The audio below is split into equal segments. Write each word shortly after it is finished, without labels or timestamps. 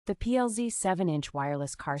The PLZ 7-inch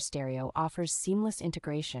wireless car stereo offers seamless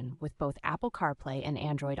integration with both Apple CarPlay and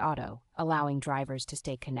Android Auto, allowing drivers to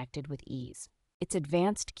stay connected with ease. Its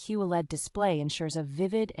advanced QLED display ensures a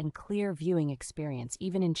vivid and clear viewing experience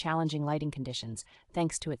even in challenging lighting conditions,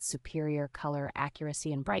 thanks to its superior color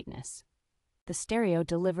accuracy and brightness. The stereo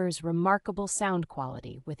delivers remarkable sound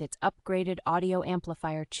quality with its upgraded audio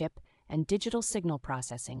amplifier chip and digital signal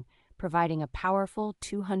processing, providing a powerful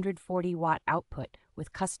 240-watt output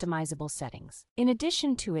with customizable settings. In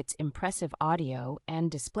addition to its impressive audio and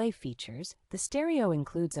display features, the stereo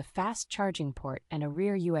includes a fast charging port and a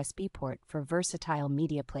rear USB port for versatile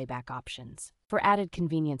media playback options. For added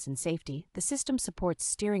convenience and safety, the system supports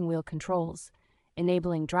steering wheel controls,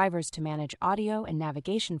 enabling drivers to manage audio and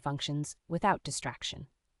navigation functions without distraction.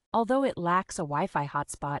 Although it lacks a Wi-Fi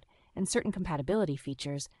hotspot and certain compatibility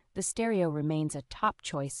features, the stereo remains a top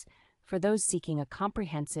choice for those seeking a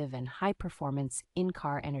comprehensive and high-performance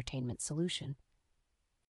in-car entertainment solution.